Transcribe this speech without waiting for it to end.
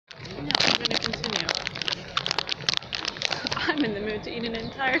gonna continue. I'm in the mood to eat an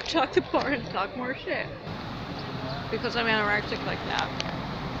entire chocolate bar and talk more shit. Because I'm anorexic like that.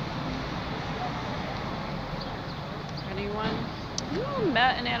 Anyone? You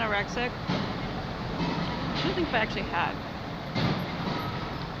met an anorexic? I don't think I actually had.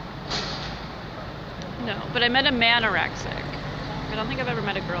 No, but I met a manorexic. I don't think I've ever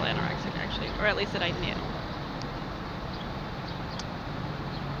met a girl anorexic actually, or at least that I knew.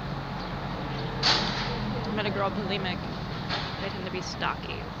 I met a girl bulimic. They tend to be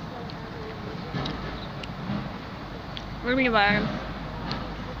stocky. What do you mean by?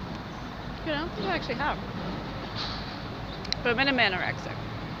 You know, I don't think I actually have. But I met a manorexic.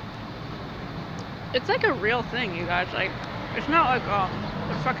 It's like a real thing, you guys. Like, it's not like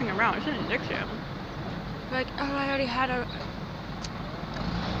they're fucking around. It's an addiction. Like, oh, I already had a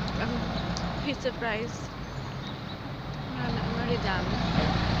piece of rice. I'm already done.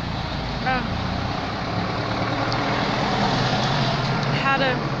 I had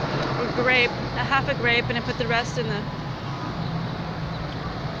a half a grape, and I put the rest in the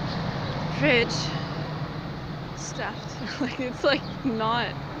fridge. Stuffed. Like, it's like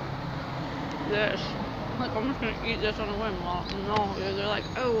not this. Like, I'm just gonna eat this on a whim. Well, no, they're like,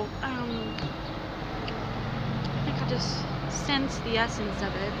 oh, I think I'll just sense the essence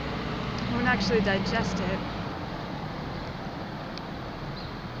of it. I won't actually digest it.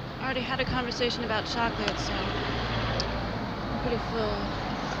 I already had a conversation about chocolate, so I'm pretty full.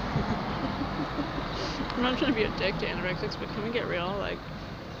 I'm not trying to be a dick to anorexics, but can we get real? Like,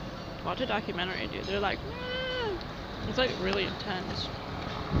 watch a documentary, dude. They're like, it's like really intense.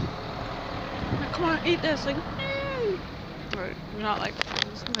 Like, come on, eat this. Like, or you're not like,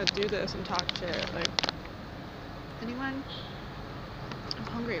 I'm just gonna do this and talk shit. Like, anyone? I'm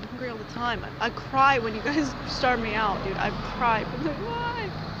hungry all the time. I cry when you guys starve me out, dude. I cry. I'm like, why?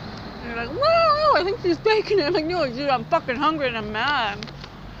 And you're like, whoa, I think she's baking it. I'm like, no, dude, I'm fucking hungry and I'm mad.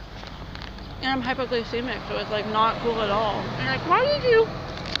 And I'm hypoglycemic, so it's like not cool at all. And you're like, why did you?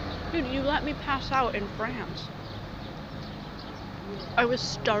 Dude, you let me pass out in France. I was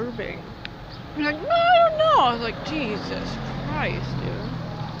starving. And you're like, no, I don't know. I was like, Jesus Christ, dude.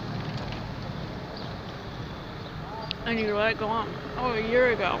 And you let it go on. Oh, a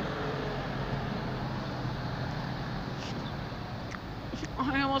year ago.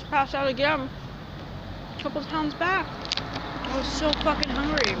 I almost passed out again. A couple towns back. I was so fucking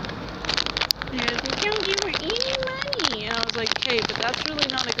hungry. And he was like, you were eating money. And I was like, hey, but that's really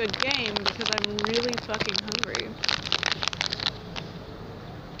not a good game because I'm really fucking hungry.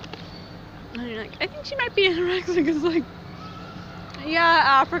 And you're like, I think she might be anorexic. It's like, yeah,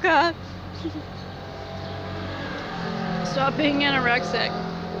 Africa. Stop being anorexic.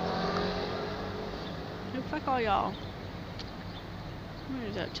 And fuck all y'all.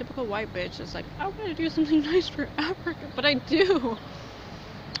 There's that typical white bitch that's like, I want to do something nice for Africa. But I do.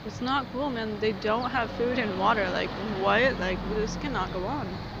 It's not cool, man. They don't have food and water. Like, what? Like, this cannot go on.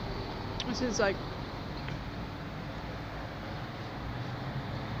 This is like,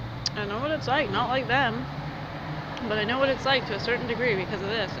 I know what it's like. Not like them. But I know what it's like to a certain degree because of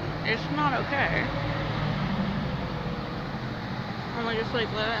this. And it's not okay. And I just,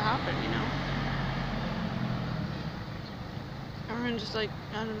 like, let it happen, you know? Everyone just, like,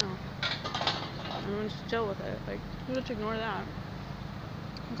 I don't know. Everyone's chill with it. Like, just ignore that.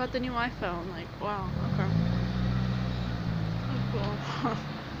 I got the new iPhone. Like, wow, okay. That's cool.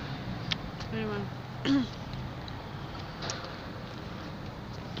 Anyway.